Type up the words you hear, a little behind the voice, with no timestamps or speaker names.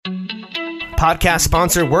Podcast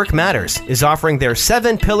sponsor Work Matters is offering their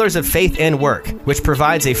 7 Pillars of Faith in Work, which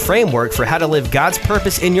provides a framework for how to live God's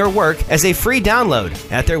purpose in your work as a free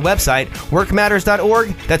download at their website, workmatters.org.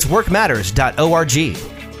 That's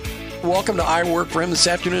workmatters.org. Welcome to I Work for Him this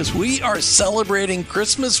afternoon as we are celebrating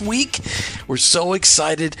Christmas week. We're so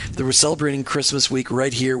excited that we're celebrating Christmas week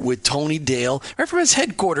right here with Tony Dale, right from his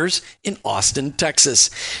headquarters in Austin, Texas.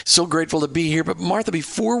 So grateful to be here. But Martha,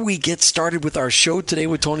 before we get started with our show today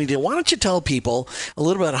with Tony Dale, why don't you tell people a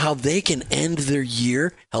little bit about how they can end their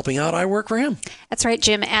year helping out I Work for Him? That's right,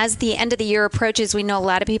 Jim. As the end of the year approaches, we know a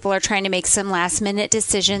lot of people are trying to make some last minute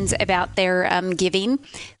decisions about their giving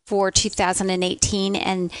for 2018.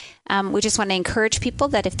 And we just want to encourage people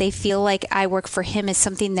that if they feel like I Work for Him is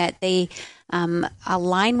something that they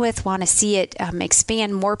align with, want to see it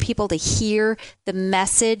expand, more people to hear the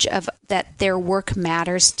message of that their work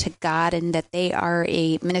matters to God and that they are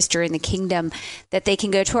a minister in the kingdom, that they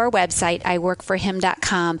can go to our website,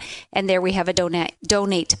 iworkforhim.com, and there we have a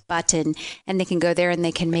donate button, and they can go there and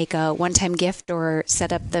they can make a one-time gift or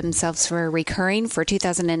set up themselves for a recurring for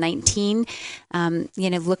 2019.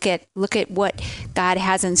 Look at what God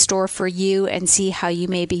has in store for you and see how you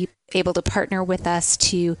may be able to partner with us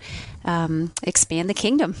to expand the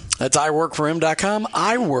kingdom. That's iworkforhim.com.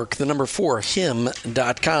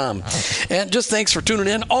 him.com. And just thanks for tuning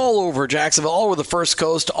in all over Jacksonville, all over the First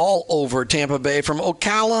Coast, all over Tampa Bay, from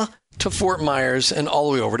Ocala to Fort Myers and all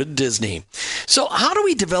the way over to Disney. So how do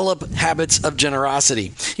we develop habits of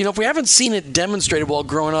generosity? If we haven't seen it demonstrated while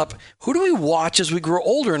growing up, who do we watch as we grow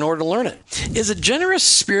older in order to learn it? Is a generous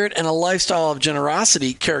spirit and a lifestyle of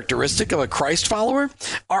generosity characteristic of a Christ follower?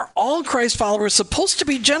 Are all Christ followers supposed to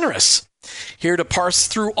be generous? Here to parse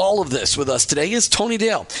through all of this with us today is Tony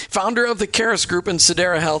Dale, founder of the Charis Group and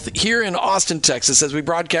Sedera Health here in Austin, Texas, as we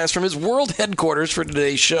broadcast from his world headquarters for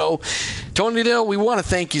today's show. Tony Dale, we want to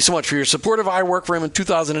thank you so much for your support of I Work for Him in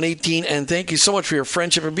 2018, and thank you so much for your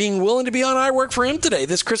friendship and being willing to be on I Work for Him today,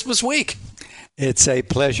 this Christmas week. It's a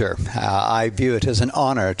pleasure. I view it as an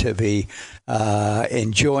honor to be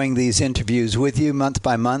enjoying these interviews with you month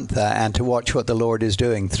by month and to watch what the Lord is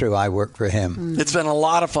doing through I Work for Him. It's been a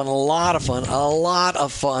lot of fun.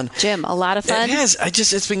 Jim, a lot of fun? It has.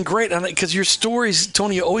 It's been great because your stories,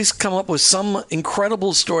 Tony, you always come up with some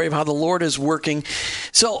incredible story of how the Lord is working.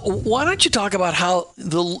 So why don't you talk about how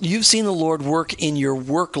you've seen the Lord work in your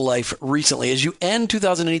work life recently as you end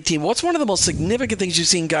 2018? What's one of the most significant things you've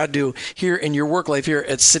seen God do here in your work life here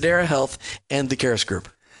at Sedera Health and the Charis Group?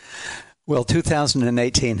 Well,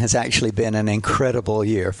 2018 has actually been an incredible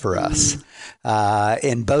year for us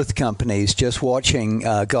in both companies, just watching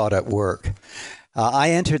God at work.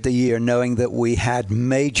 I entered the year knowing that we had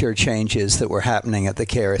major changes that were happening at the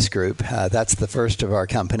Charis Group. That's the first of our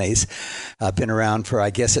companies. I've been around for,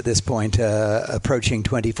 I guess at this point, approaching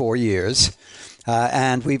 24 years.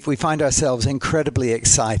 And we find ourselves incredibly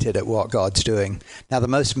excited at what God's doing. Now, the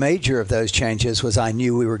most major of those changes was I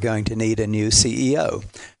knew we were going to need a new CEO,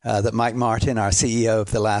 that Mike Martin, our CEO of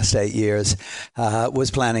the last 8 years, was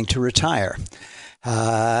planning to retire.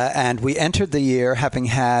 And we entered the year having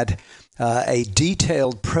had a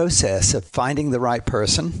detailed process of finding the right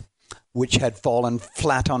person, which had fallen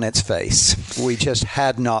flat on its face. We just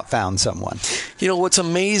had not found someone. What's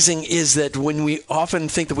amazing is that when we often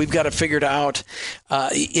think that we've got it figured out,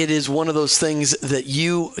 it is one of those things that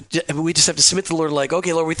we just have to submit to the Lord like,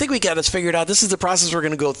 okay, Lord, we think we got this figured out. This is the process we're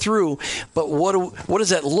going to go through. But what does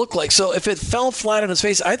that look like? So if it fell flat on its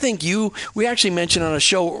face, I think we actually mentioned on a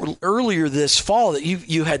show earlier this fall that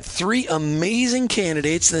you had 3 amazing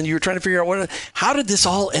candidates, and then you were trying to figure out how did this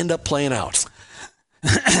all end up playing out?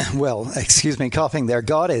 Well, excuse me, coughing there.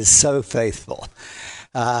 God is so faithful.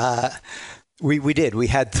 We did. We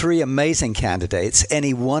had 3 amazing candidates,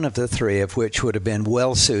 any one of the 3 of which would have been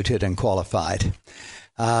well-suited and qualified.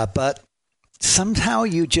 But somehow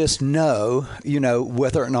you just know,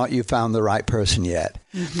 whether or not you found the right person yet.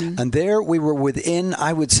 Mm-hmm. And there we were within,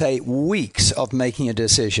 I would say, weeks of making a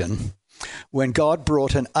decision when God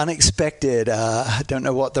brought an unexpected, I don't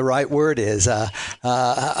know what the right word is,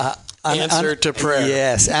 answer to prayer.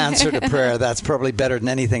 Yes, answer to prayer. That's probably better than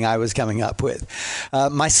anything I was coming up with.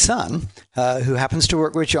 My son, who happens to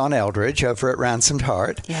work with John Eldridge over at Ransomed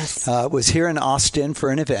Heart, yes, was here in Austin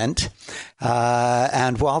for an event.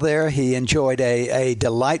 And while there, he enjoyed a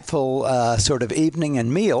delightful sort of evening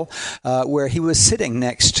and meal where he was sitting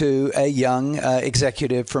next to a young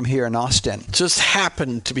executive from here in Austin. Just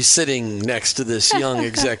happened to be sitting next to this young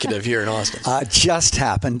executive here in Austin. Just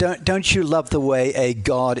happened. Don't you love the way a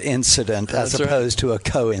God incident as opposed to a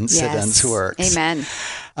coincidence works? Amen.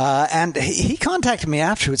 And he contacted me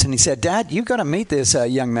afterwards and he said, "Dad, you've got to meet this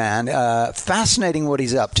young man. Fascinating what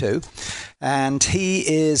he's up to." and he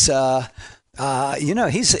is,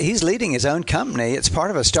 he's leading his own company. It's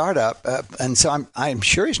part of a startup, and so I'm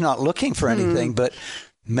sure he's not looking for anything, but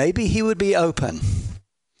maybe he would be open.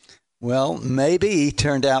 Well, maybe he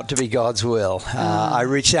turned out to be God's will. I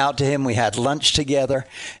reached out to him. We had lunch together.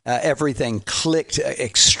 Everything clicked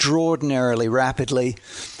extraordinarily rapidly.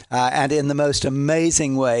 And in the most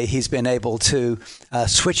amazing way, he's been able to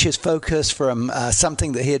switch his focus from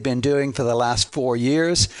something that he had been doing for the last 4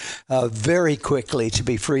 years very quickly to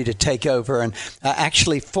be free to take over, and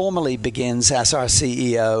actually formally begins as our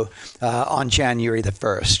CEO on January the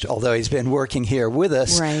 1st, although he's been working here with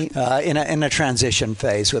us in a transition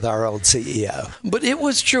phase with our old CEO. But it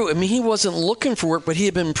was true. I mean, he wasn't looking for work, but he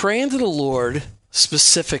had been praying to the Lord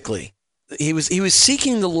specifically. He was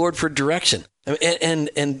seeking the Lord for direction.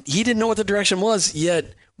 And he didn't know what the direction was,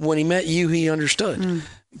 yet when he met you, he understood.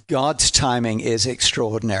 God's timing is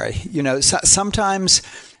extraordinary. Sometimes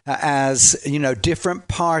as, different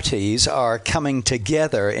parties are coming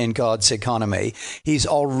together in God's economy, he's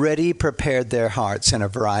already prepared their hearts in a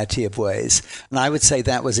variety of ways. And I would say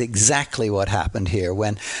that was exactly what happened here.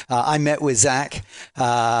 When I met with Zach,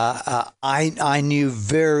 I knew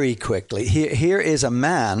very quickly, here is a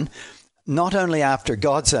man not only after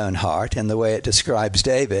God's own heart in the way it describes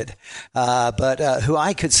David, but who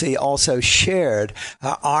I could see also shared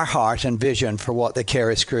our heart and vision for what the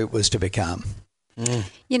Charis Group was to become.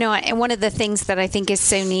 And one of the things that I think is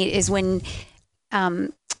so neat is when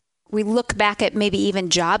we look back at maybe even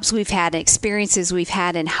jobs we've had, experiences we've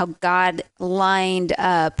had, and how God lined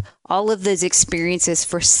up all of those experiences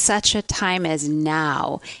for such a time as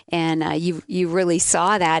now. And you really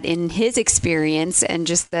saw that in his experience, and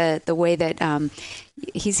just the way that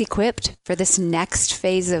he's equipped for this next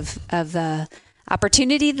phase of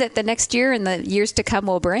opportunity that the next year and the years to come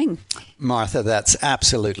will bring. Martha, that's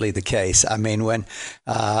absolutely the case. I mean, when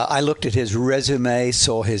I looked at his resume,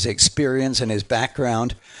 saw his experience and his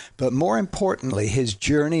background, but more importantly, his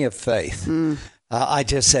journey of faith, I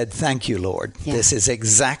just said, thank you, Lord. Yeah. This is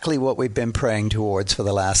exactly what we've been praying towards for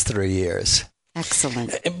the last 3 years.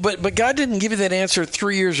 Excellent. But God didn't give you that answer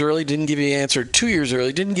 3 years early, didn't give you the answer 2 years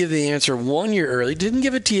early, didn't give you the answer 1 year early, didn't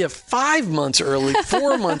give it to you 5 months early,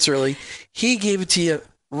 4 months early. He gave it to you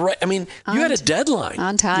right. I mean, you had a deadline.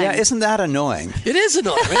 On time. Yeah, isn't that annoying? It is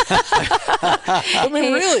annoying. I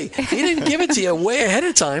mean, really, he didn't give it to you way ahead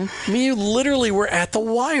of time. I mean, you literally were at the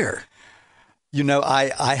wire.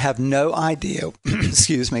 I have no idea,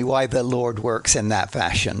 excuse me, why the Lord works in that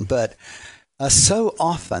fashion, but so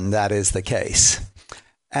often that is the case.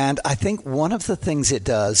 And I think one of the things it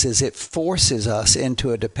does is it forces us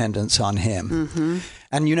into a dependence on him. Mm-hmm.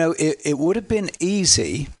 And, it would have been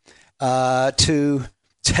easy to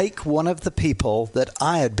take one of the people that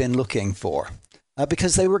I had been looking for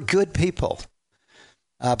because they were good people.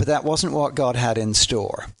 But that wasn't what God had in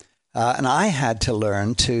store. And I had to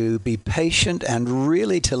learn to be patient and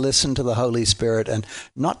really to listen to the Holy Spirit and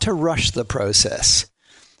not to rush the process.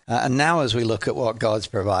 And now as we look at what God's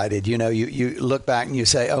provided, you look back and you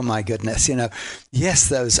say, oh my goodness, yes,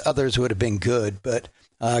 those others would have been good, but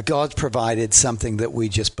God's provided something that we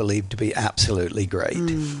just believe to be absolutely great.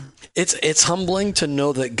 It's humbling to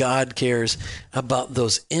know that God cares about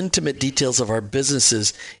those intimate details of our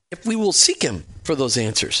businesses if we will seek him for those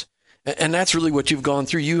answers. And that's really what you've gone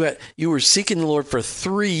through. You were seeking the Lord for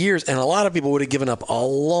 3 years, and a lot of people would have given up a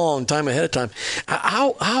long time ahead of time.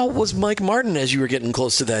 How was Mike Martin as you were getting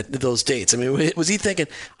close to those dates? I mean, was he thinking,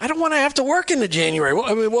 I don't want to have to work into January?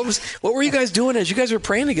 What were you guys doing as you guys were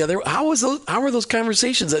praying together? How were those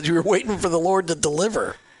conversations that you were waiting for the Lord to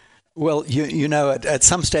deliver? Well, at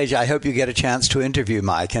some stage, I hope you get a chance to interview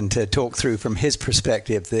Mike and to talk through from his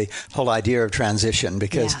perspective the whole idea of transition,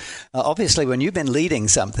 because obviously when you've been leading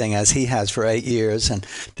something as he has for 8 years and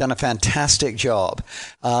done a fantastic job,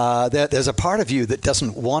 there's a part of you that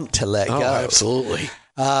doesn't want to let go. Absolutely.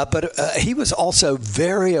 But he was also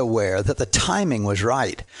very aware that the timing was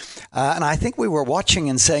right. And I think we were watching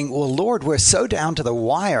and saying, well, Lord, we're so down to the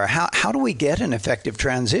wire. How do we get an effective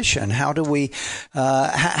transition? How do we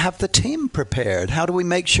have the team prepared? How do we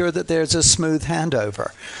make sure that there's a smooth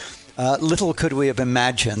handover? Little could we have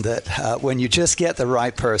imagined that when you just get the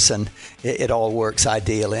right person, it all works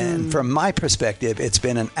ideally. And from my perspective, it's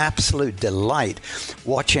been an absolute delight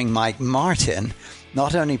watching Mike Martin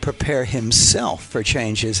not only prepare himself for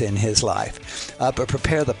changes in his life, but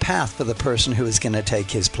prepare the path for the person who is going to take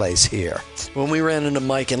his place here. When we ran into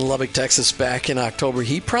Mike in Lubbock, Texas back in October,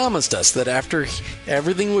 he promised us that after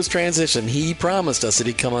everything was transitioned, he promised us that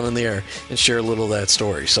he'd come on the air and share a little of that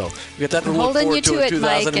story. So we got that to look forward to in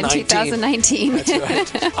 2019. Mike, in 2019. That's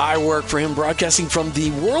right. I work for him, broadcasting from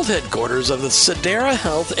the world headquarters of the Sedera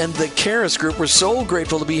Health and the Caris Group. We're so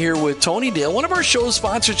grateful to be here with Tony Dale, one of our show's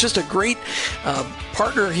sponsors, just a great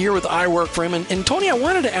partner here with I Work for Him. And Tony, I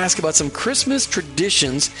wanted to ask about some Christmas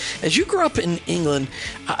traditions. As you grew up in England,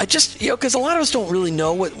 because a lot of us don't really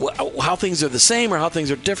know how things are the same or how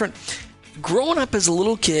things are different. Growing up as a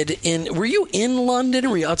little kid, were you in London?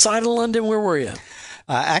 Were you outside of London? Where were you?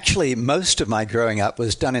 Actually, most of my growing up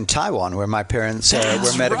was done in Taiwan, where my parents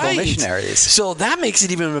were medical missionaries. So that makes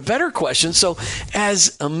it even a better question. So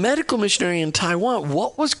as a medical missionary in Taiwan,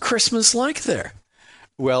 what was Christmas like there?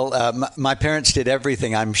 Well, my parents did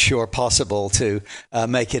everything, I'm sure, possible to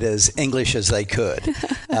make it as English as they could,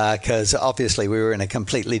 because obviously we were in a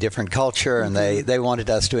completely different culture, and they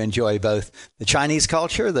wanted us to enjoy both the Chinese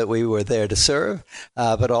culture that we were there to serve,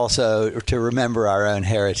 but also to remember our own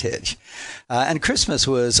heritage. And Christmas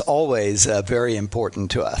was always very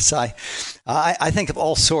important to us. I think of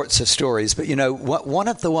all sorts of stories, but, one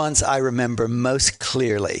of the ones I remember most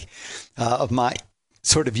clearly of my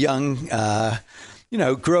sort of young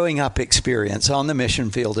growing up experience on the mission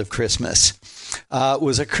field of Christmas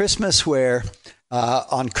was a Christmas where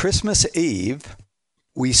on Christmas Eve,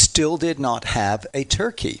 we still did not have a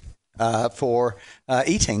turkey for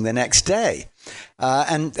eating the next day.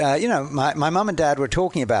 My mom and dad were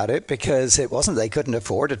talking about it because it wasn't they couldn't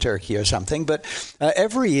afford a turkey or something, but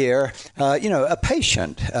every year, a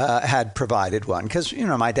patient had provided one because,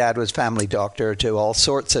 my dad was family doctor to all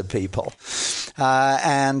sorts of people.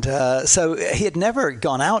 So he had never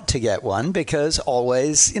gone out to get one because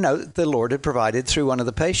always, the Lord had provided through one of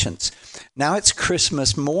the patients. Now it's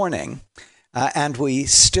Christmas morning. And we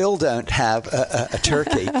still don't have a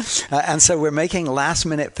turkey. And so we're making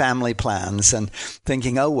last-minute family plans and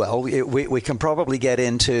thinking, we can probably get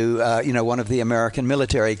into, one of the American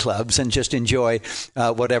military clubs and just enjoy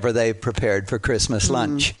whatever they've prepared for Christmas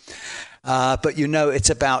lunch. But, it's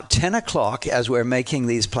about 10 o'clock as we're making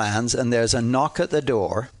these plans, and there's a knock at the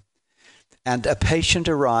door. And a patient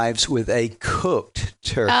arrives with a cooked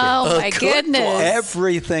turkey. Oh, my goodness.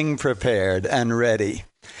 Everything prepared and ready.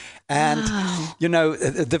 And,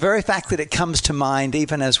 the very fact that it comes to mind,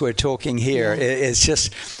 even as we're talking here, is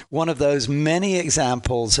just one of those many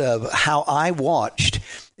examples of how I watched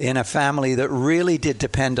in a family that really did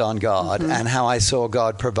depend on God and how I saw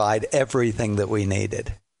God provide everything that we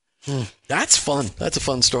needed. That's fun. That's a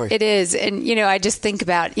fun story. It is. And, I just think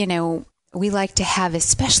about, we like to have,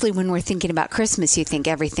 especially when we're thinking about Christmas, you think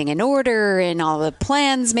everything in order and all the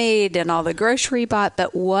plans made and all the grocery bought.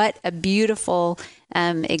 But what a beautiful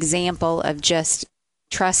example of just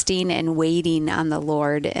trusting and waiting on the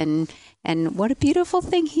Lord, and what a beautiful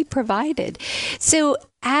thing He provided. So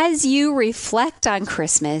as you reflect on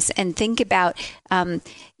Christmas and think about,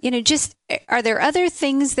 just are there other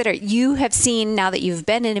things that you have seen now that you've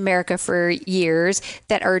been in America for years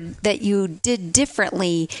that you did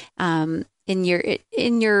differently in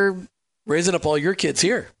your raising up all your kids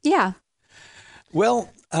here? Yeah. Well,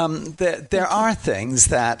 there are things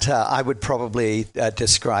that I would probably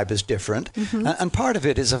describe as different. And part of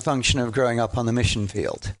it is a function of growing up on the mission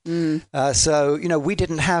field. So, we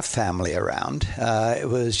didn't have family around. It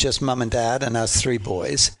was just mom and dad and us three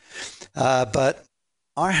boys. But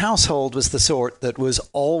our household was the sort that was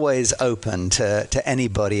always open to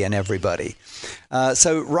anybody and everybody.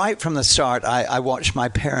 So right from the start, I watched my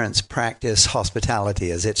parents practice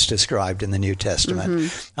hospitality as it's described in the New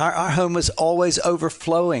Testament. Our home was always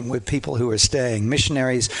overflowing with people who were staying,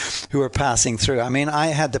 missionaries who were passing through. I mean, I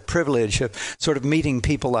had the privilege of sort of meeting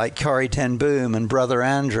people like Corrie ten Boom and Brother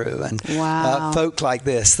Andrew and folk like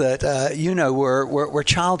this that, were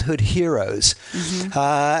childhood heroes.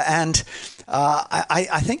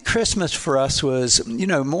 I think Christmas for us was,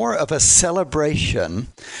 more of a celebration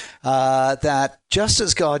that just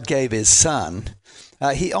as God gave His Son,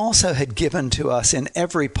 He also had given to us in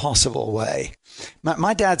every possible way.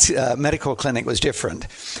 My dad's medical clinic was different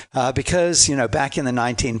because, back in the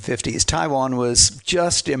 1950s, Taiwan was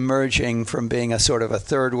just emerging from being a sort of a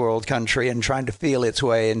third world country and trying to feel its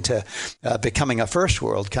way into becoming a first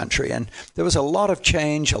world country. And there was a lot of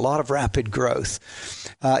change, a lot of rapid growth.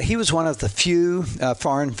 He was one of the few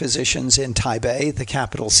foreign physicians in Taipei, the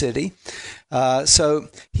capital city. So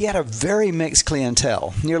he had a very mixed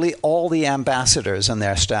clientele. Nearly all the ambassadors and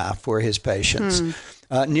their staff were his patients.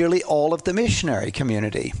 Nearly all of the missionary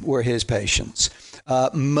community were his patients.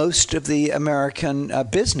 most of the American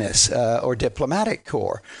business or diplomatic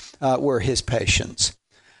corps were his patients,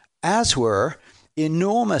 as were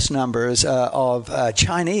enormous numbers of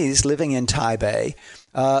Chinese living in Taipei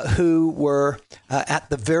who were at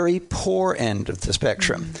the very poor end of the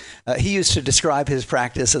spectrum. He used to describe his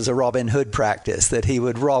practice as a Robin Hood practice, that he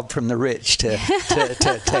would rob from the rich to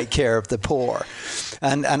take care of the poor.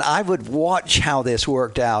 And I would watch how this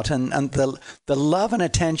worked out, and the love and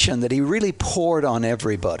attention that he really poured on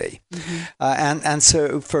everybody. And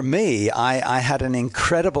so for me, I had an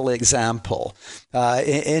incredible example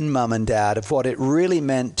in Mum and Dad of what it really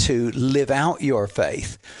meant to live out your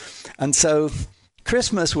faith. And so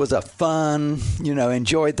Christmas was a fun,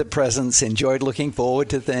 enjoyed the presents, enjoyed looking forward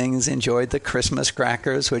to things, enjoyed the Christmas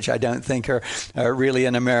crackers, which I don't think are really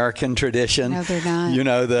an American tradition. No, they're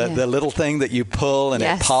not. The little thing that you pull and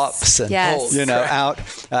it pops and, out.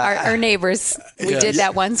 Our neighbors, we did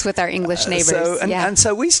that once with our English neighbors. And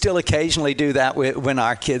so we still occasionally do that when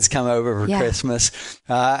our kids come over for Christmas.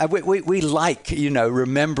 We like,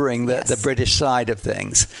 remembering the British side of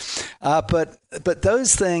things. But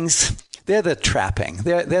those things, they're the trapping.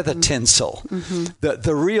 They're the tinsel.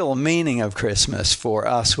 The real meaning of Christmas for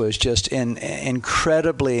us was just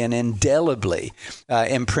incredibly and indelibly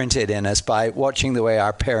imprinted in us by watching the way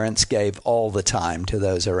our parents gave all the time to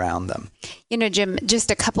those around them. Jim,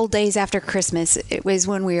 just a couple days after Christmas, it was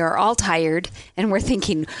when we were all tired and we're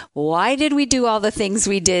thinking, why did we do all the things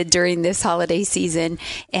we did during this holiday season?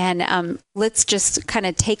 And let's just kind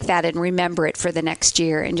of take that and remember it for the next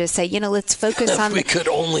year and just say, let's focus on... We could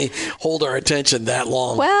only hold our attention that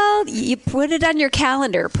long. Well, you put it on your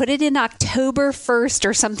calendar. Put it in October 1st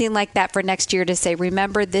or something like that for next year to say,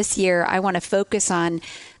 remember this year, I want to focus on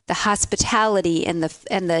the hospitality and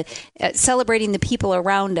the celebrating the people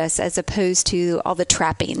around us as opposed to all the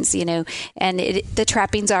trappings, and the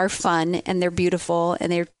trappings are fun and they're beautiful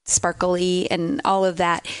and they're sparkly and all of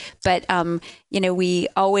that. But,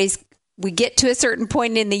 we get to a certain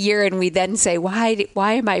point in the year and we then say, why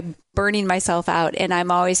am I burning myself out? And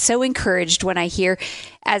I'm always so encouraged when I hear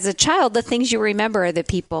as a child, the things you remember are the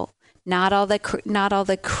people. Not all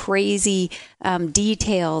the crazy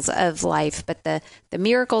details of life, but the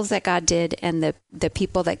miracles that God did and the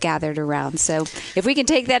people that gathered around. So if we can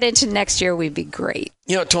take that into next year, we'd be great.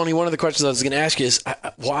 Tony, one of the questions I was going to ask you is,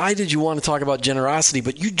 why did you want to talk about generosity?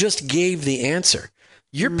 But you just gave the answer.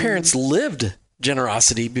 Your parents lived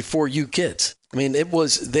generosity before you kids. I mean,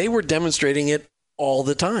 they were demonstrating it all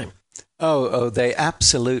the time. Oh, they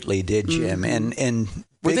absolutely did, Jim. And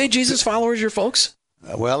were they Jesus followers, your folks?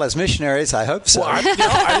 Well, as missionaries, I hope so. Well, I didn't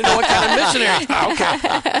know what kind of missionaries.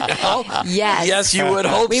 Okay. Yes, you would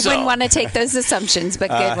hope so. We wouldn't want to take those assumptions, but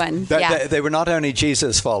good one. They were not only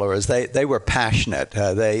Jesus followers, they were passionate.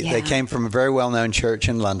 They came from a very well-known church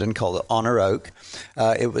in London called Honor Oak.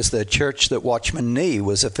 It was the church that Watchman Nee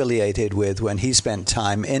was affiliated with when he spent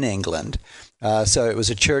time in England. So it was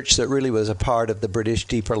a church that really was a part of the British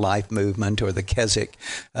Deeper Life movement, or the Keswick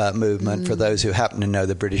movement, for those who happen to know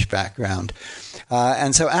the British background.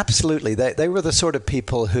 And so absolutely, they were the sort of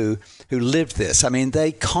people who lived this. I mean,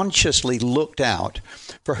 they consciously looked out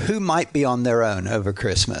for who might be on their own over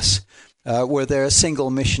Christmas. Were there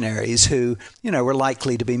single missionaries who, were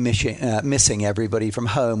likely to be missing everybody from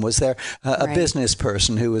home? Was there a business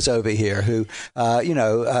person who was over here who,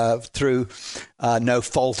 through no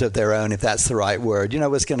fault of their own, if that's the right word,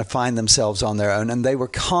 was going to find themselves on their own? And they were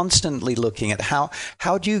constantly looking at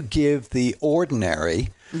how do you give the ordinary.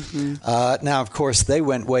 Now, of course, they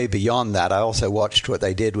went way beyond that. I also watched what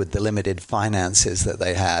they did with the limited finances that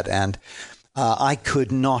they had. And I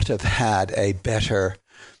could not have had a better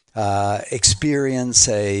experience,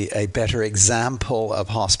 a better example of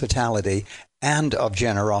hospitality and of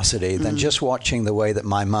generosity than just watching the way that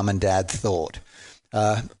my mum and dad thought.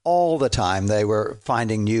 All the time they were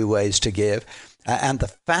finding new ways to give. And the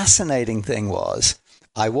fascinating thing was,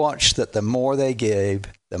 I watched that the more they gave,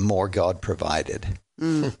 the more God provided.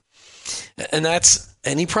 And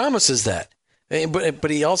he promises that. But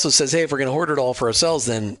he also says, hey, if we're going to hoard it all for ourselves,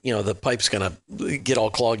 then, the pipe's going to get all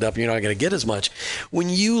clogged up and you're not going to get as much. When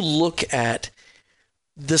you look at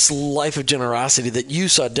this life of generosity that you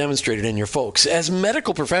saw demonstrated in your folks as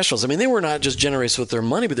medical professionals, I mean, they were not just generous with their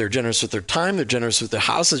money, but they're generous with their time. They're generous with their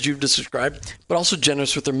house, as you've described, but also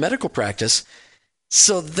generous with their medical practice.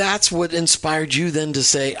 So that's what inspired you then to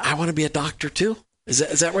say, I want to be a doctor too. Is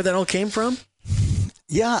that where that all came from?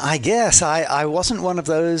 Yeah, I guess. I wasn't one of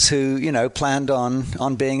those who, planned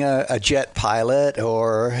on being a jet pilot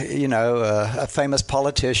or, a famous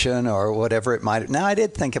politician or whatever it might. Now, I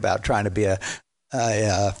did think about trying to be a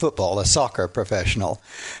a soccer professional,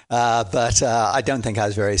 but I don't think I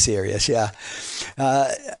was very serious. Yeah,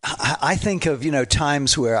 I think of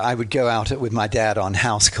times where I would go out with my dad on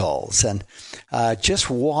house calls and just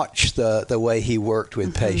watch the way he worked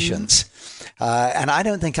with patients. And I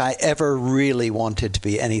don't think I ever really wanted to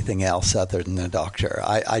be anything else other than a doctor.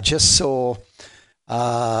 I just saw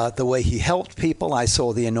the way he helped people. I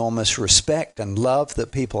saw the enormous respect and love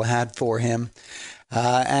that people had for him.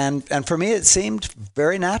 And for me, it seemed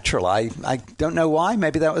very natural. I don't know why.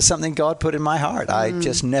 Maybe that was something God put in my heart. I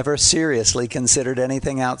just never seriously considered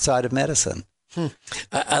anything outside of medicine.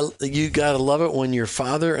 You got to love it when your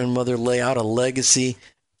father and mother lay out a legacy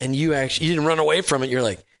and you didn't run away from it. You're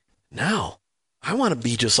like, no, I want to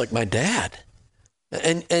be just like my dad.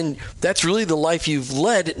 And that's really the life you've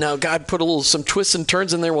led. Now, God put some twists and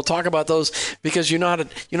turns in there. We'll talk about those because you're not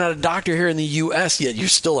a doctor here in the U.S. yet. You're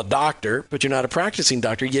still a doctor, but you're not a practicing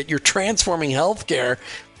doctor yet. You're transforming healthcare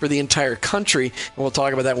for the entire country. And we'll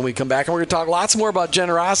talk about that when we come back. And we're going to talk lots more about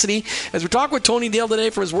generosity as we talk with Tony Dale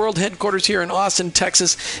today from his world headquarters here in Austin,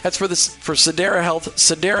 Texas. That's for Sedera Health,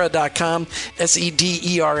 Sedera.com,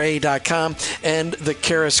 Sedera.com, and the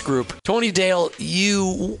Caris Group. Tony Dale,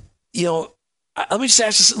 let's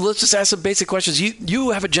just ask some basic questions. You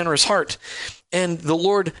have a generous heart. And the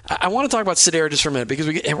Lord, I want to talk about Sedera just for a minute because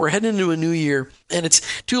we're heading into a new year and it's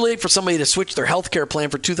too late for somebody to switch their healthcare plan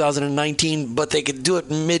for 2019, but they could do it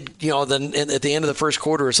then at the end of the first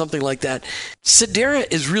quarter or something like that. Sedera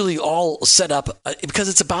is really all set up because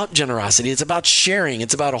it's about generosity. It's about sharing.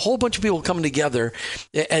 It's about a whole bunch of people coming together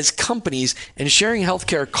as companies and sharing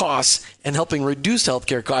healthcare costs and helping reduce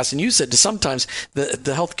healthcare costs. And you said sometimes the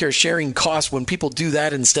healthcare sharing costs, when people do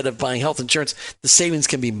that instead of buying health insurance, the savings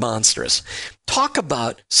can be monstrous. Talk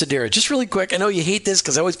about Sedera just really quick. I know you hate this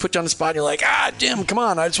because I always put you on the spot and you're like, Jim, come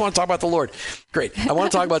on. I just want to talk about the Lord. Great. I want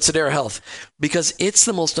to talk about Sedera Health because it's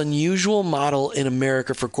the most unusual model in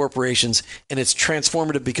America for corporations, and it's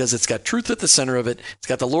transformative because it's got truth at the center of it. It's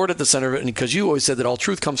got the Lord at the center of it, and because you always said that all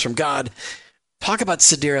truth comes from God. Talk about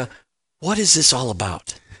Sedera. What is this all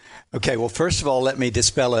about? Okay, well, first of all, let me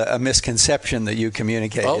dispel a misconception that you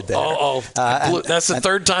communicated there. That's the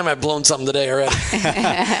third time I've blown something today already.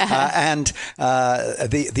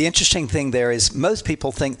 The interesting thing there is most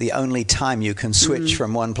people think the only time you can switch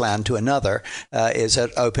from one plan to another is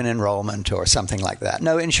at open enrollment or something like that.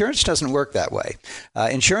 No, insurance doesn't work that way.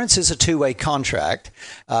 Insurance is a two-way contract,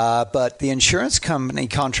 but the insurance company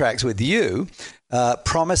contracts with you,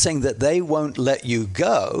 promising that they won't let you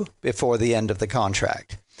go before the end of the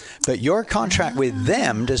contract. But your contract with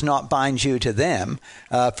them does not bind you to them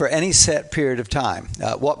for any set period of time.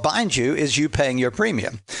 What binds you is you paying your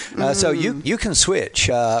premium. So you can switch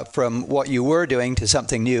from what you were doing to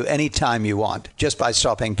something new anytime you want, just by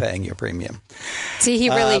stopping paying your premium. See, he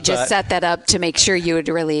really just set that up to make sure you would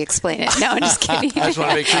really explain it. No, I'm just kidding. I just want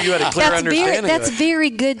to make sure you had a clear understanding. That's very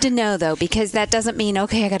good to know, though, because that doesn't mean,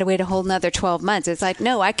 okay, I got to wait a whole another 12 months. It's like,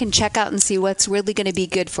 no, I can check out and see what's really going to be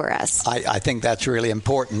good for us. I think that's really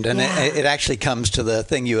important. And it actually comes to the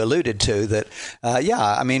thing you alluded to that,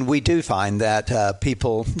 we do find that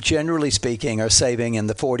people, generally speaking, are saving in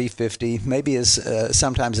the 40, 50, maybe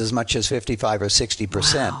sometimes as much as 55 or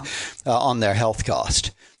 60% on their health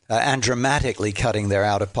cost and dramatically cutting their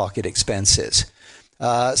out-of-pocket expenses.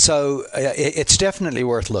 So it's definitely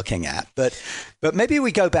worth looking at. But maybe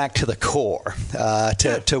we go back to the core,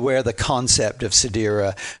 to where the concept of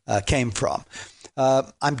Sedera came from.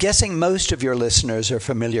 I'm guessing most of your listeners are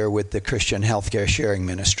familiar with the Christian Healthcare Sharing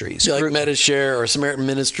Ministries. Like MediShare or Samaritan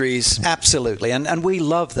Ministries. Absolutely. And we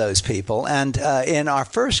love those people. And in our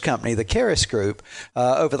first company, the Caris Group,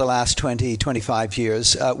 over the last 20, 25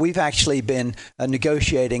 years, we've actually been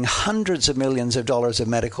negotiating hundreds of millions of dollars of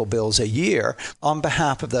medical bills a year on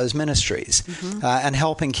behalf of those ministries and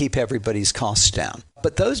helping keep everybody's costs down.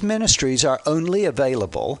 But those ministries are only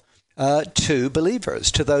available to believers,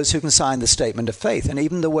 to those who can sign the statement of faith. And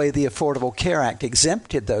even the way the Affordable Care Act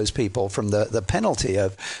exempted those people from the penalty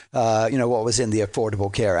of, what was in the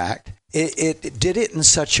Affordable Care Act, it did it in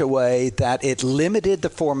such a way that it limited the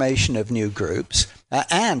formation of new groups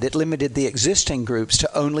and it limited the existing groups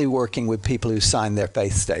to only working with people who signed their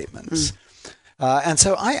faith statements. And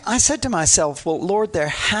so I said to myself, well, Lord, there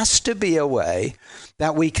has to be a way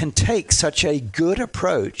that we can take such a good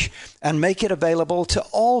approach and make it available to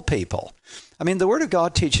all people. I mean, the Word of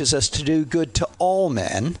God teaches us to do good to all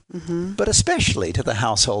men, but especially to the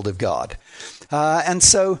household of God. And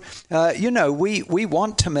so, we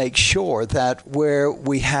want to make sure that where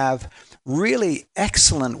we have really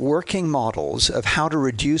excellent working models of how to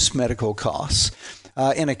reduce medical costs,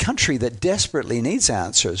 in a country that desperately needs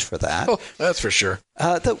answers for that. Oh, that's for sure.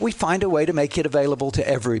 that we find a way to make it available to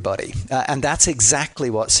everybody. And that's exactly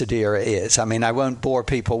what Sedera is. I mean, I won't bore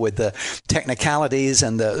people with the technicalities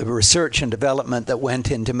and the research and development that went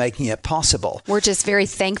into making it possible. We're just very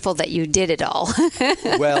thankful that you did it all.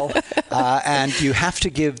 Well, and you have to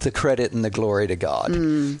give the credit and the glory to God.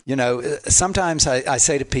 You know, sometimes I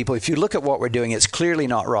say to people, if you look at what we're doing, it's clearly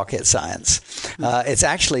not rocket science. It's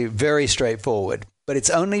actually very straightforward. But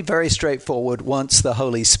it's only very straightforward once the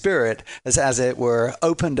Holy Spirit has, as it were,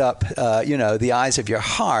 opened up, the eyes of your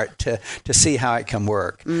heart to see how it can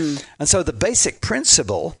work. And so the basic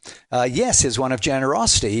principle, yes, is one of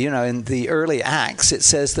generosity. You know, in the early Acts, it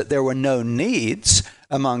says that there were no needs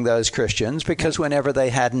among those Christians because whenever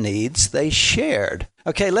they had needs, they shared.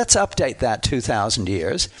 Okay, let's update that 2,000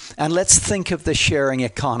 years and let's think of the sharing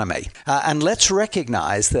economy. And let's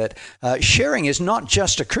recognize that sharing is not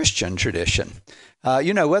just a Christian tradition.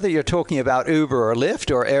 Whether you're talking about Uber or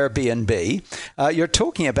Lyft or Airbnb, you're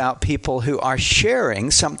talking about people who are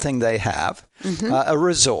sharing something they have, a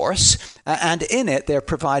resource, and in it they're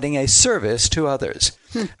providing a service to others.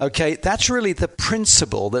 Okay, that's really the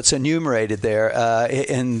principle that's enumerated there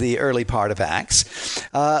in the early part of Acts.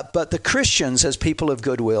 But the Christians, as people of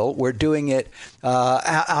goodwill, were doing it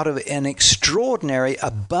out of an extraordinary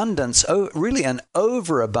abundance, really an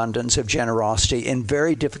overabundance of generosity in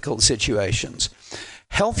very difficult situations.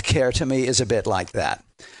 Healthcare to me is a bit like that,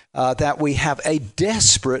 that we have a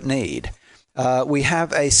desperate need. We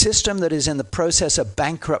have a system that is in the process of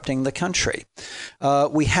bankrupting the country.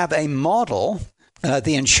 We have a model,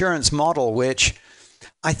 the insurance model, which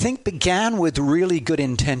I think began with really good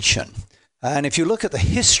intention. And if you look at the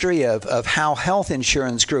history of how health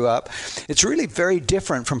insurance grew up, it's really very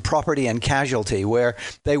different from property and casualty, where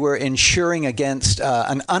they were insuring against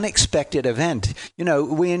an unexpected event. You know,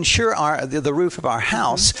 we insure the roof of our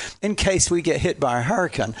house in case we get hit by a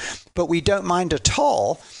hurricane, but we don't mind at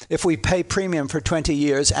all if we pay premium for 20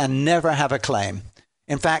 years and never have a claim.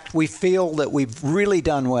 In fact, we feel that we've really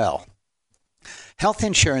done well. Health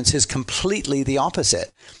insurance is completely the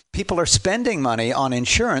opposite. People are spending money on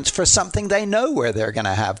insurance for something they know where they're going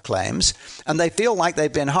to have claims, and they feel like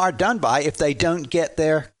they've been hard done by if they don't get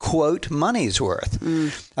their, quote, money's worth.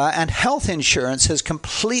 And health insurance has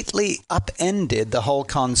completely upended the whole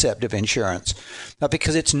concept of insurance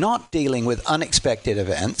because it's not dealing with unexpected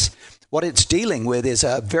events. What it's dealing with is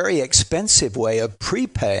a very expensive way of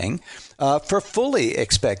prepaying for fully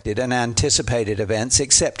expected and anticipated events,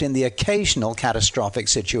 except in the occasional catastrophic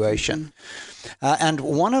situation. And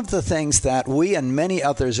one of the things that we and many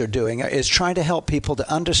others are doing is trying to help people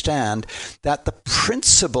to understand that the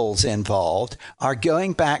principles involved are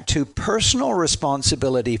going back to personal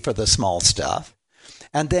responsibility for the small stuff,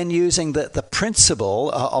 and then using the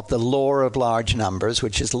principle of the law of large numbers,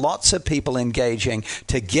 which is lots of people engaging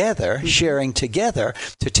together, sharing together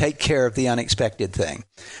to take care of the unexpected thing,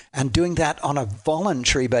 and doing that on a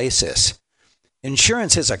voluntary basis.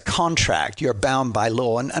 Insurance is a contract. You're bound by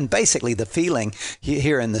law. And basically the feeling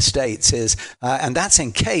here in the States is, and that's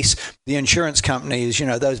in case the insurance companies,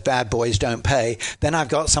 those bad boys don't pay, then I've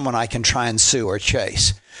got someone I can try and sue or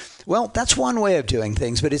chase. Well, that's one way of doing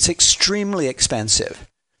things, but it's extremely expensive.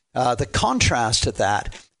 The contrast to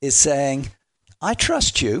that is saying, I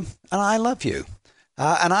trust you and I love you.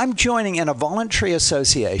 And I'm joining in a voluntary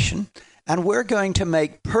association, and we're going to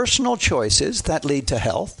make personal choices that lead to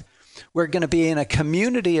health. We're going to be in a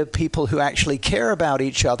community of people who actually care about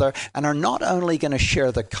each other and are not only going to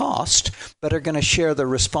share the cost, but are going to share the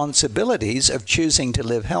responsibilities of choosing to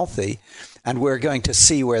live healthy. And we're going to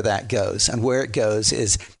see where that goes. And where it goes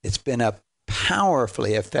is it's been a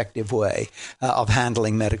powerfully effective way of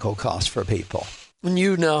handling medical costs for people. And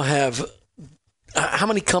you now have... how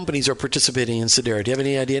many companies are participating in Sedera? Do you have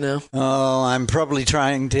any idea now? Oh, I'm probably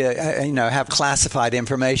trying to, have classified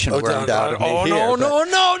information wormed out of me here.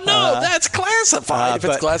 No, that's classified. If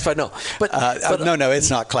it's classified, no. But no, it's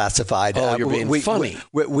not classified. Oh, you're being funny.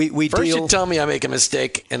 We First you tell me I make a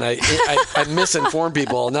mistake and I misinform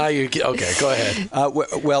people. Now okay, go ahead.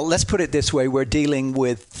 Well, let's put it this way. We're dealing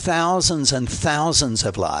with thousands and thousands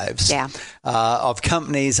of lives of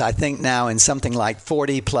companies, I think now in something like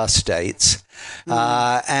 40 plus states.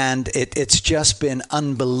 And it's just been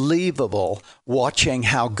unbelievable watching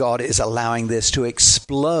how God is allowing this to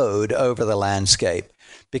explode over the landscape.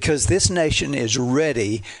 because this nation is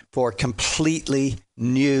ready for completely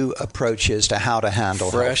new approaches to how to handle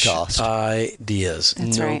fresh health costs. Ideas.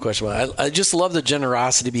 That's no right. question about it. I just love the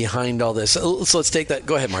generosity behind all this. So let's take that.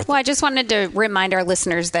 Go ahead, Martha. Well, I just wanted to remind our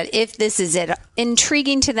listeners that if this is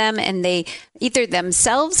intriguing to them and they either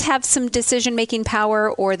themselves have some decision-making power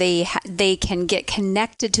or they can get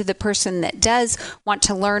connected to the person that does want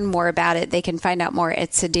to learn more about it, they can find out more at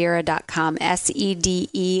sedera.com, sedera.com.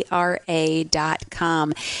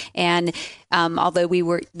 And although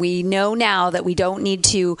we know now that we don't need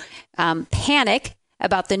to panic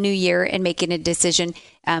about the new year and making a decision,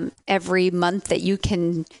 every month that you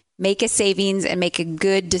can make a savings and make a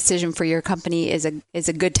good decision for your company is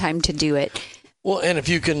a good time to do it. Well, and if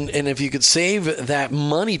you could save that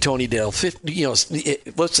money, Tony Dale, let's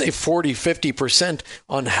say 40-50%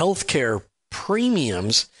 on healthcare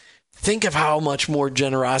premiums, think of how much more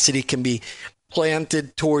generosity can be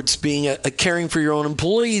planted towards being a caring for your own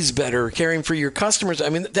employees better, caring for your customers. I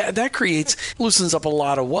mean, that loosens up a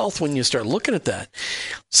lot of wealth when you start looking at that.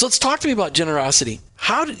 So let's talk to me about generosity.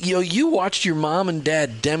 How did you watched your mom and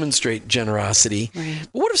dad demonstrate generosity? Right.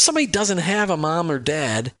 But what if somebody doesn't have a mom or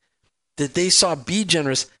dad that they saw be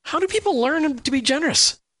generous? How do people learn to be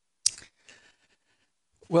generous?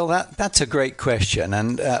 Well, that's a great question.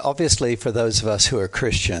 And obviously, for those of us who are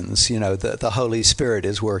Christians, the Holy Spirit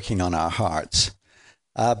is working on our hearts.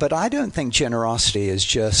 But I don't think generosity is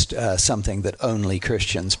just something that only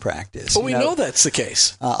Christians practice. But we know that's the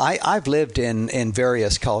case. I've lived in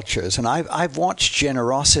various cultures, and I've watched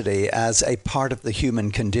generosity as a part of the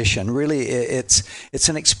human condition. Really, it's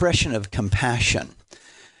an expression of compassion.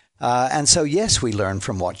 And so, yes, we learn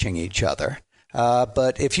from watching each other.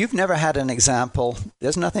 But if you've never had an example,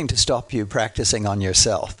 there's nothing to stop you practicing on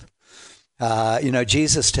yourself.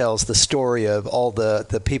 Jesus tells the story of all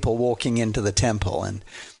the people walking into the temple,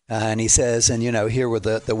 and he says, and here were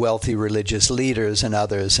the wealthy religious leaders and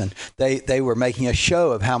others, and they were making a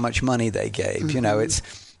show of how much money they gave. Mm-hmm. It's,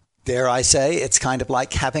 dare I say, it's kind of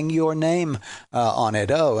like having your name on it.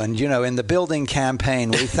 Oh, and in the building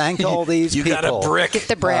campaign, we thank all these you people. Got a brick. Get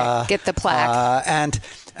the brick. Get the plaque.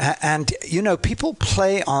 And people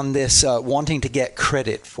play on this wanting to get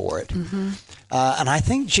credit for it. Mm-hmm. And I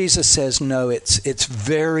think Jesus says, no, it's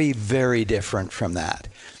very, very different from that.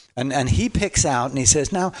 And he picks out and he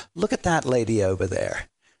says, now, look at that lady over there.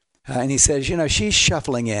 And he says, she's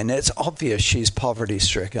shuffling in. It's obvious she's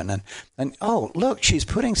poverty-stricken. And oh, look, she's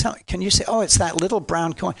putting something. Can you say, oh, it's that little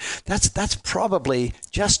brown coin. That's probably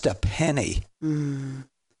just a penny. Mm.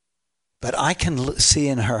 But I can see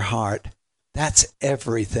in her heart, that's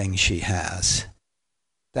everything she has.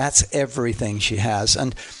 That's everything she has.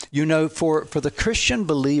 And, for the Christian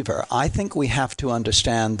believer, I think we have to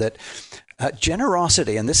understand that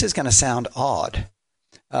generosity, and this is going to sound odd,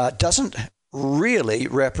 doesn't really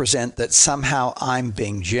represent that somehow I'm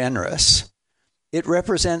being generous. It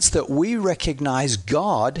represents that we recognize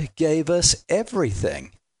God gave us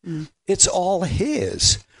everything. Mm. It's all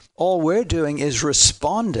His. All we're doing is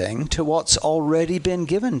responding to what's already been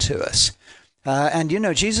given to us. And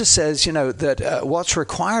Jesus says, that what's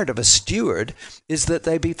required of a steward is that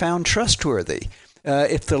they be found trustworthy.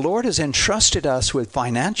 If the Lord has entrusted us with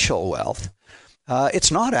financial wealth,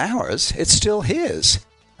 it's not ours, it's still His.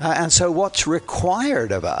 And so what's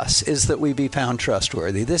required of us is that we be found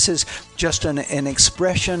trustworthy. This is just an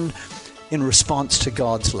expression in response to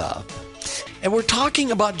God's love. And we're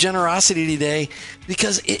talking about generosity today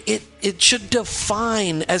because it should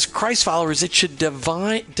define, as Christ followers, it should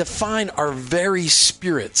define our very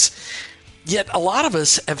spirits. Yet a lot of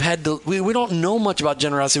us have had to, we don't know much about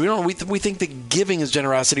generosity. We think that giving is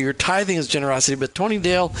generosity or tithing is generosity, but Tony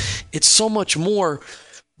Dale, it's so much more.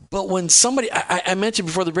 But when somebody, I mentioned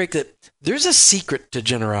before the break that there's a secret to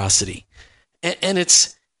generosity, and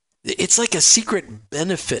it's like a secret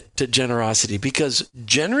benefit to generosity, because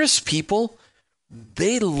generous people,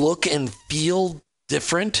 they look and feel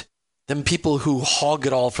different than people who hog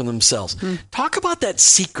it all for themselves. Talk about that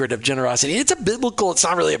secret of generosity. It's it's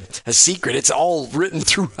not really a secret. It's all written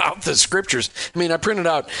throughout the scriptures. I mean, I printed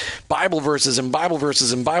out Bible verses and Bible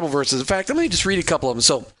verses and Bible verses. In fact, let me just read a couple of them.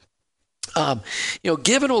 So,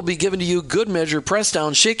 given will be given to you, good measure, pressed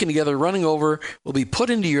down, shaken together, running over, will be put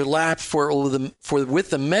into your lap, for with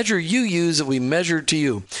the measure you use, it will be measured to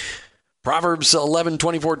you. Proverbs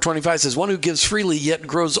 11:24-25 says, one who gives freely yet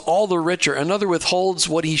grows all the richer. Another withholds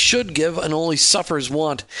what he should give and only suffers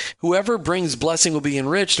want. Whoever brings blessing will be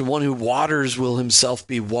enriched, and one who waters will himself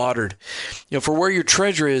be watered. For where your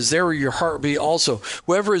treasure is, there will your heart be also.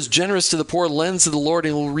 Whoever is generous to the poor lends to the Lord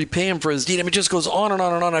and will repay him for his deed. I mean, it just goes on and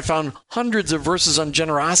on and on. I found hundreds of verses on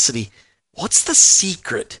generosity. What's the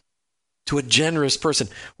secret to a generous person?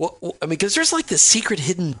 Well, I mean, because there's like this secret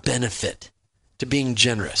hidden benefit to being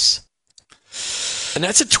generous. And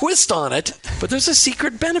that's a twist on it, but there's a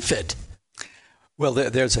secret benefit. Well,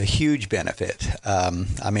 there's a huge benefit.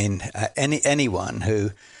 Anyone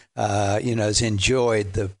who has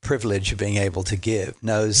enjoyed the privilege of being able to give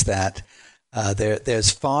knows that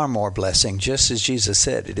there's far more blessing. Just as Jesus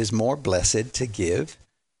said, it is more blessed to give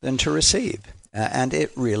than to receive, and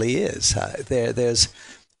it really is. There's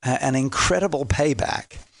an incredible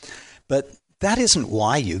payback, but that isn't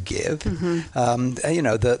why you give.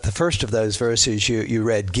 The first of those verses you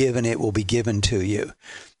read, give and it will be given to you.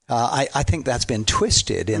 I think that's been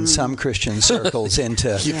twisted in some Christian circles into...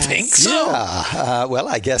 You think so? Yeah. Well,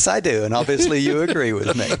 I guess I do, and obviously you agree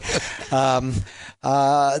with me.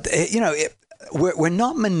 We're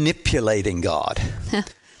not manipulating God.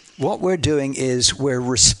 What we're doing is we're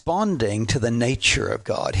responding to the nature of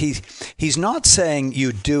God. He's not saying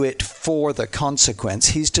you do it for the consequence.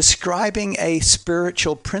 He's describing a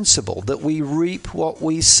spiritual principle that we reap what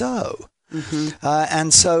we sow.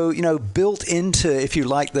 And so, built into, if you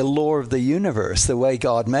like, the law of the universe, the way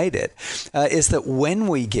God made it, is that when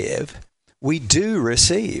we give, we do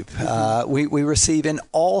receive. We receive in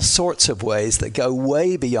all sorts of ways that go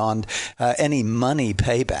way beyond any money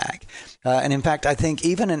payback. And in fact, I think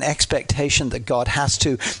even an expectation that God has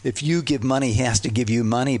to, if you give money, he has to give you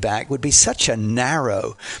money back would be such a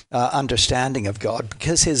narrow understanding of God,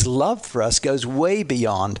 because his love for us goes way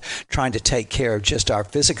beyond trying to take care of just our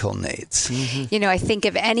physical needs. I think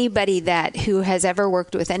of anybody who has ever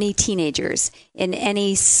worked with any teenagers in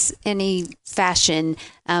any fashion,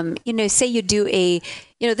 say you do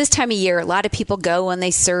this time of year, a lot of people go and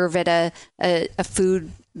they serve at a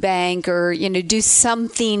food bank or, do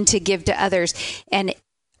something to give to others. And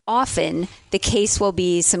often the case will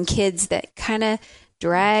be some kids that kind of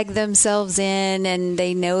drag themselves in and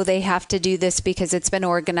they know they have to do this because it's been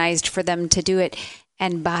organized for them to do it.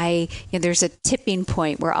 And there's a tipping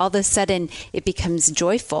point where all of a sudden it becomes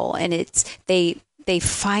joyful and they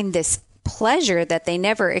find this pleasure that they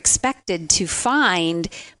never expected to find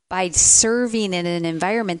by serving in an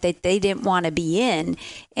environment that they didn't want to be in.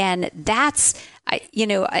 And that's,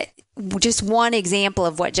 just one example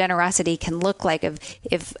of what generosity can look like of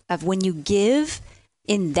when you give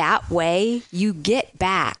in that way, you get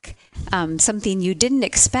back something you didn't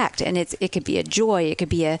expect. And it could be a joy. It could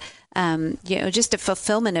be just a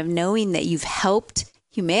fulfillment of knowing that you've helped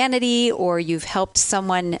humanity or you've helped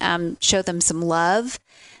someone show them some love.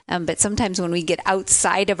 But sometimes when we get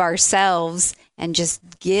outside of ourselves and just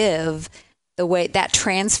give, the way that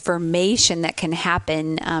transformation that can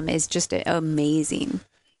happen is just amazing.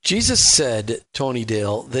 Jesus said, Tony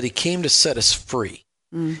Dale, that he came to set us free.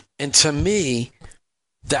 And to me,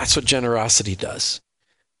 that's what generosity does.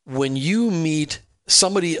 When you meet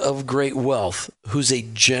somebody of great wealth who's a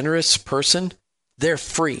generous person, they're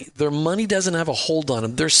free. Their money doesn't have a hold on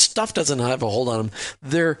them. Their stuff doesn't have a hold on them.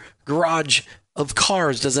 Their garage of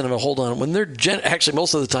cars doesn't have a hold on them. When they're actually,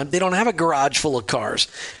 most of the time, they don't have a garage full of cars.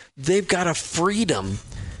 They've got a freedom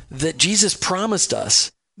that Jesus promised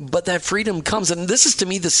us, but that freedom comes, and this is to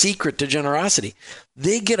me the secret to generosity.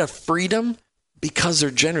 They get a freedom because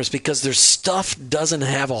they're generous, because their stuff doesn't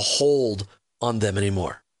have a hold on them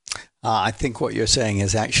anymore. I think what you're saying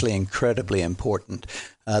is actually incredibly important.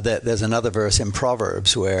 There's another verse in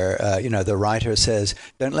Proverbs where, the writer says,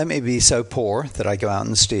 "Don't let me be so poor that I go out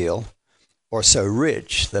and steal, or so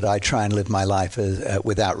rich that I try and live my life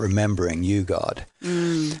without remembering you, God."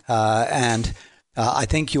 And I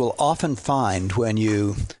think you'll often find when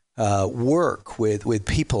you work with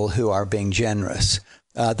people who are being generous,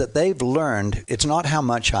 that they've learned it's not how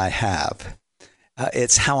much I have,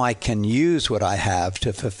 it's how I can use what I have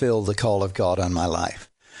to fulfill the call of God on my life.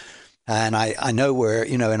 And I know we're,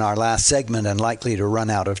 in our last segment and likely to run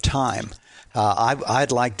out of time.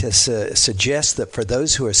 I'd like to suggest that for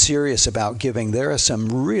those who are serious about giving, there are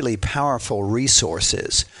some really powerful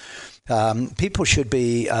resources. People should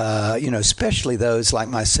be, especially those like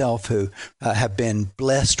myself who have been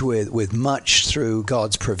blessed with much through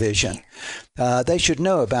God's provision. They should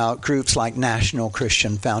know about groups like National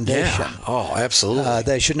Christian Foundation. Yeah. Oh, absolutely.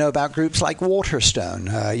 They should know about groups like Waterstone.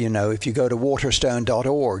 If you go to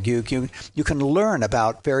waterstone.org, you can learn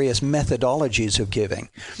about various methodologies of giving.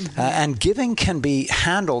 And giving can be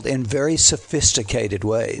handled in very sophisticated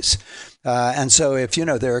ways. And so if,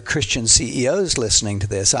 there are Christian CEOs listening to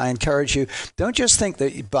this, I encourage you, don't just think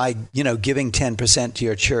that by, giving 10% to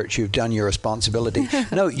your church, you've done your responsibility.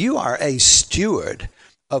 No, you are a steward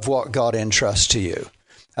of what God entrusts to you.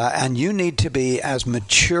 And you need to be as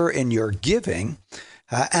mature in your giving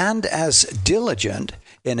and as diligent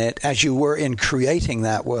in it as you were in creating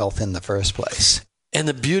that wealth in the first place. And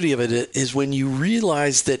the beauty of it is when you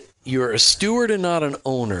realize that you're a steward and not an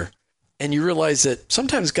owner, and you realize that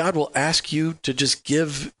sometimes God will ask you to just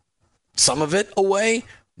give some of it away,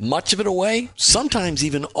 much of it away, sometimes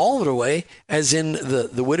even all of it away, as in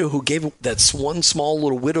the widow who gave that one small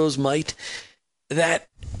little widow's mite,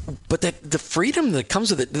 but the freedom that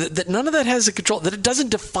comes with it, that none of that has a control, that it doesn't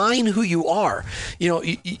define who you are.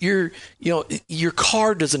 Your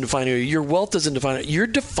car doesn't define you, your wealth doesn't define it. You're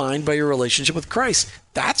defined by your relationship with Christ.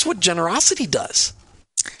 That's what generosity does.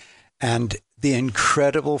 And the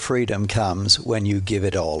incredible freedom comes when you give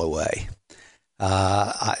it all away.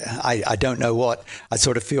 I don't know what I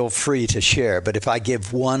sort of feel free to share, but if I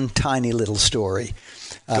give one tiny little story.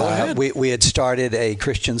 Go ahead. We had started a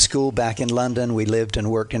Christian school back in London. We lived and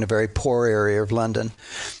worked in a very poor area of London.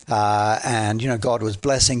 And, God was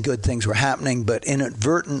blessing, good things were happening, but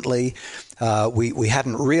inadvertently, we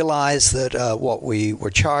hadn't realized that what we were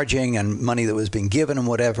charging and money that was being given and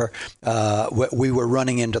whatever, we were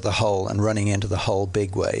running into the hole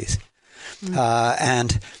big ways.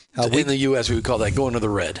 In the U.S., we would call that going to the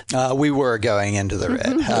red. We were going into the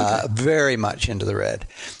red, very much into the red.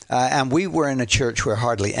 And we were in a church where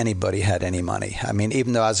hardly anybody had any money. I mean,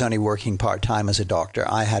 even though I was only working part-time as a doctor,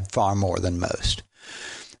 I had far more than most.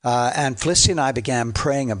 And Felicity and I began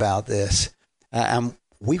praying about this. And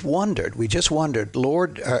we just wondered,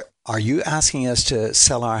 Lord, are you asking us to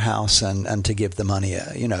sell our house and to give the money,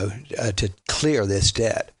 to clear this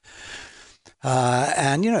debt?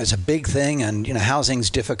 And, it's a big thing, and, housing's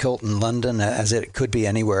difficult in London as it could be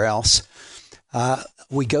anywhere else.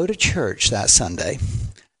 We go to church that Sunday,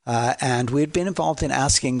 and we'd been involved in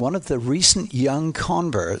asking one of the recent young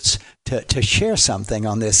converts to share something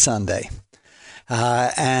on this Sunday.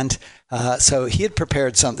 So he had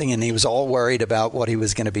prepared something, and he was all worried about what he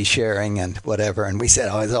was going to be sharing and whatever. And we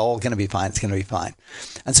said, it's all going to be fine. It's going to be fine.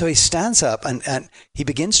 And so he stands up, and he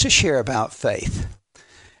begins to share about faith.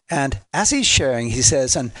 And as he's sharing, he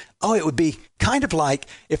says, it would be kind of like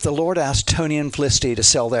if the Lord asked Tony and Felicity to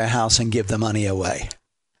sell their house and give the money away.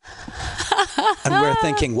 And we're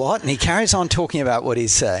thinking, what? And he carries on talking about what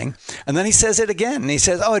he's saying. And then he says it again. And he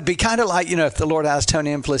says, it'd be kind of like, if the Lord asked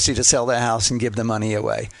Tony and Felicity to sell their house and give the money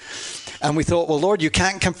away. And we thought, well, Lord, you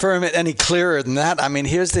can't confirm it any clearer than that. I mean,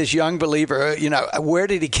 here's this young believer, where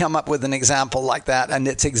did he come up with an example like that? And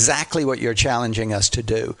it's exactly what you're challenging us to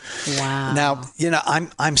do. Wow. Now,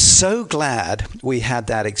 I'm so glad we had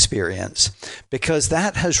that experience, because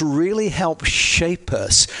that has really helped shape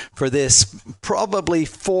us for this probably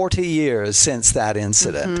 40 years since that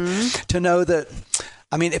incident, to know that,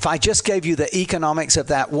 if I just gave you the economics of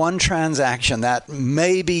that one transaction that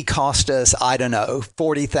maybe cost us, I don't know,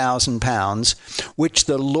 £40,000, which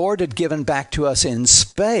the Lord had given back to us in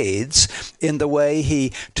spades in the way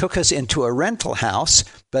he took us into a rental house,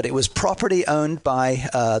 but it was property owned by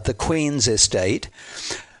the Queen's estate.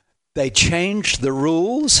 They changed the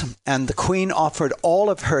rules, and the Queen offered all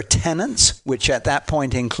of her tenants, which at that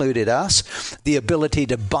point included us, the ability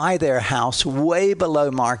to buy their house way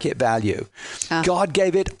below market value. God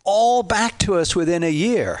gave it all back to us within a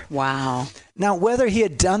year. Wow. Now, whether he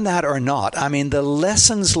had done that or not, the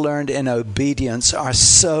lessons learned in obedience are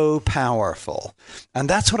so powerful. And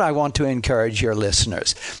that's what I want to encourage your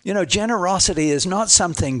listeners. Generosity is not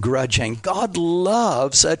something grudging. God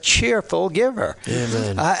loves a cheerful giver.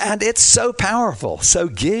 Amen. And it's so powerful. So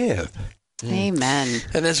give. Amen.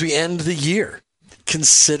 And as we end the year,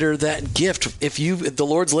 consider that gift. If the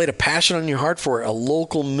Lord's laid a passion on your heart for a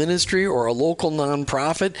local ministry or a local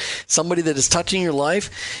nonprofit, somebody that is touching your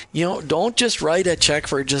life, don't just write a check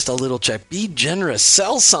for just a little check. Be generous.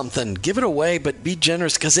 Sell something. Give it away, but be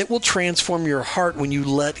generous, because it will transform your heart when you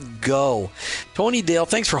let go. Tony Dale,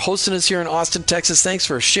 thanks for hosting us here in Austin, Texas. Thanks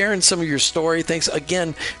for sharing some of your story. Thanks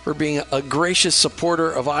again for being a gracious supporter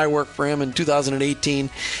of I Work for Him in 2018.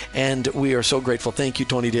 And we are so grateful. Thank you,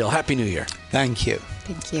 Tony Dale. Happy New Year. Thank you.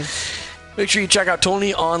 Thank you. Make sure you check out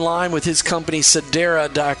Tony online with his company,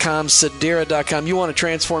 Sedera.com. Sedera.com. You want to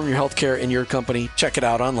transform your healthcare in your company? Check it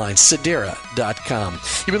out online, Sedera.com.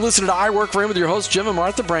 You've been listening to I Work for Him with your hosts, Jim and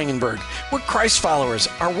Martha Brangenberg. We're Christ followers.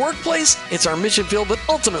 Our workplace, it's our mission field, but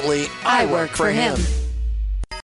ultimately, I work for Him.